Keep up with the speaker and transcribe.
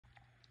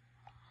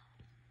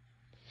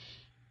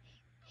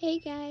Hey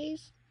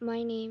guys,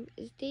 my name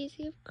is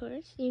Daisy, of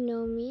course. You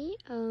know me.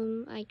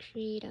 I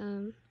create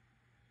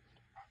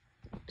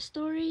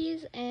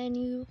stories, and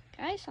you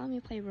guys saw me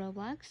play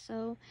Roblox.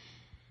 So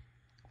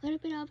a little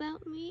bit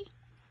about me.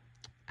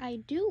 I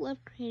do love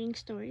creating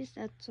stories.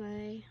 That's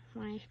why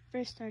when I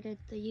first started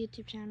the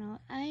YouTube channel,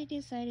 I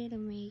decided to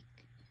make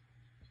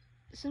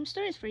some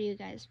stories for you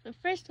guys. But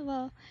first of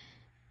all,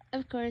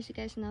 of course, you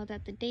guys know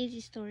that the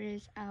Daisy story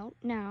is out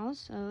now.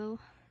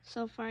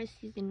 So far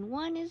season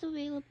 1 is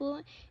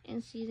available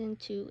and season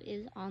 2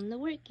 is on the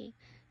working.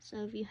 So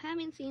if you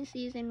haven't seen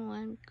season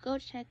 1, go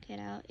check it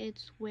out.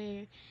 It's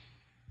where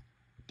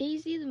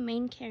Daisy, the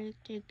main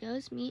character,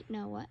 goes meet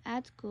Noah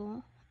at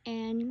school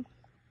and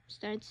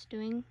starts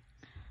doing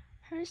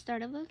her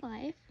start of a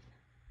life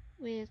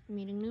with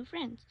meeting new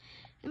friends.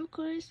 And of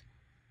course,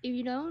 if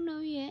you don't know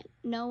yet,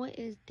 Noah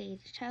is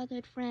Daisy's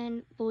childhood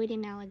friend. Boyd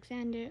and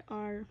Alexander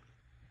are,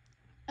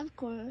 of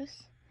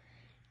course,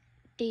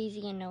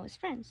 Daisy and Noah's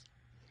friends.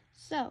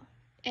 So,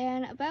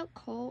 and about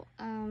Colt,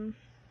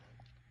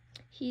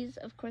 he's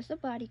of course a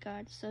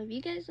bodyguard. So if you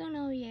guys don't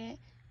know yet,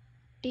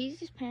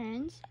 Daisy's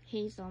parents,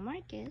 Hazel and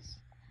Marcus,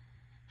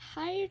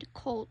 hired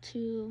Colt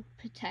to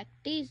protect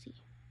Daisy.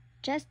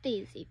 Just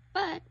Daisy.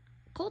 But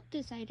Colt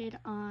decided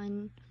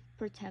on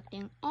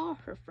protecting all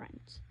her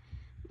friends.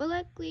 But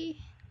luckily,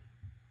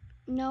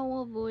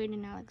 Noah, Boyd,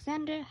 and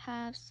Alexander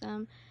have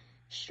some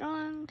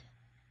strong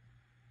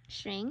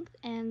strength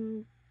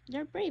and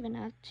they're brave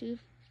enough to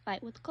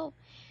fight with Colt.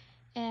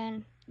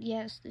 And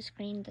yes, the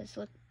screen does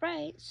look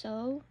bright,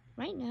 so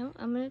right now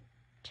I'm gonna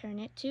turn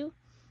it to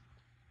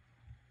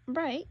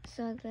bright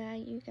so that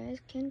you guys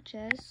can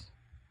just,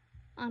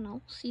 I don't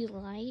know, see the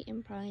light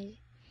and probably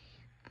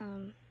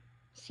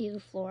see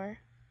the floor,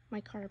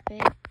 my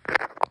carpet.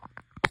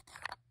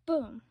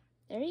 Boom,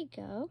 there you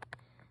go.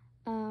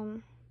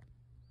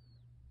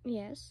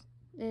 Yes,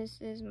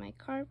 this is my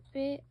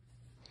carpet.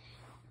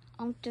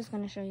 I'm just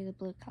gonna show you the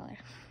blue color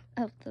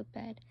of the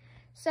bed.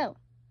 So,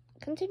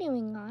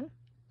 continuing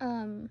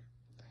on,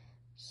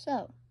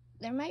 so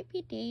there might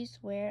be days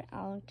where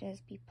I'll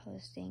just be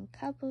posting a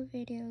couple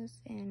videos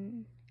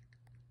and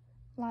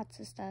lots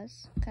of stuff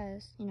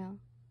because, you know,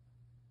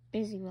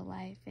 busy with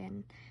life.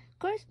 And of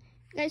course,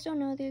 you guys don't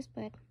know this,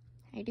 but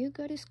I do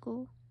go to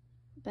school.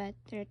 But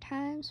there are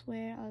times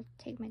where I'll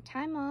take my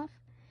time off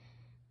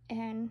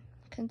and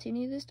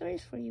continue the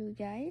stories for you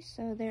guys.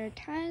 So there are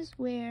times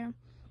where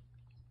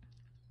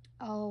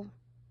I'll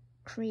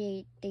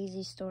create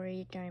Daisy's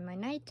story during my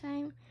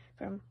nighttime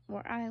from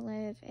where I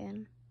live,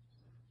 and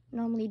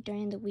normally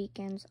during the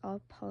weekends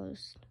I'll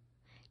post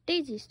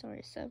Daisy's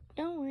story. So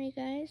don't worry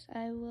guys,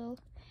 I will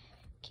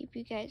keep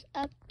you guys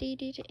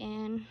updated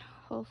and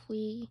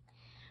hopefully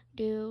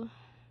do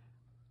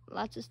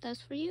lots of stuff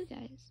for you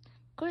guys.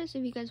 Of course,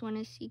 if you guys want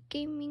to see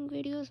gaming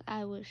videos,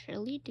 I will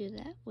surely do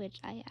that, which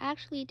I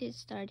actually did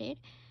started,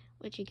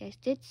 which you guys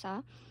did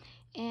saw.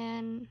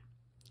 And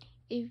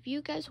if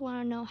you guys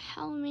want to know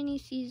how many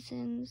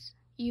seasons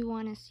you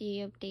want to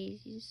see of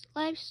Daisy's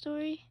life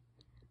story,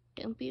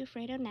 don't be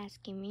afraid of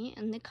asking me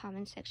in the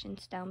comment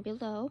sections down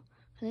below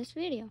for this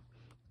video.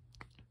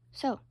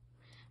 So,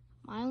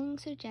 my only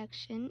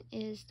suggestion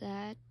is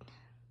that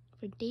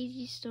for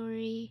Daisy's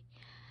story,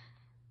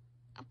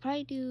 I'll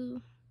probably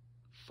do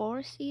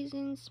 4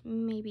 seasons,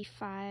 maybe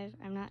 5.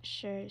 I'm not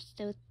sure,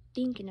 still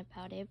thinking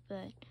about it,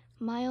 but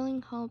my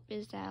only hope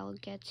is that I'll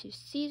get to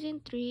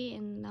season 3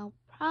 and that'll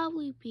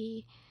probably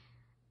be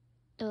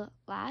the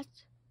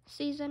last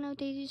season of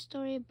Daisy's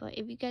story. But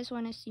if you guys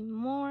want to see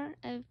more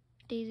of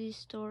Daisy's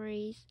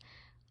stories,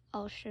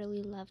 I'll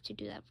surely love to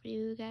do that for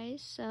you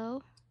guys.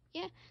 So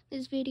yeah,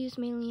 this video is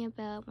mainly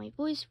about my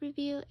voice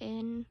review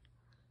and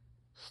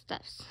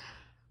stuffs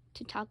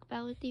to talk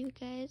about with you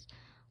guys.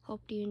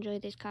 Hope you enjoy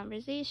this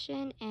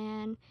conversation,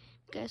 and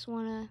if you guys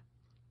want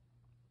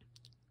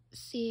to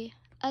see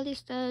other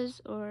stuff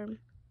or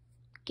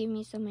give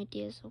me some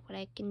ideas of what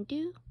I can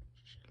do,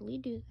 surely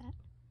do that.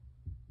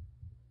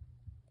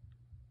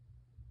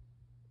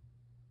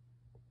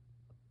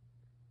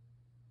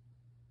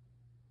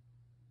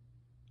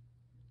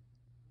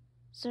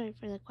 Sorry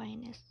for the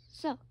quietness.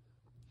 So,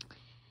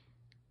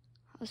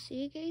 I'll see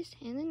you guys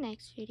in the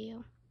next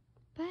video.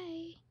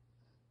 Bye!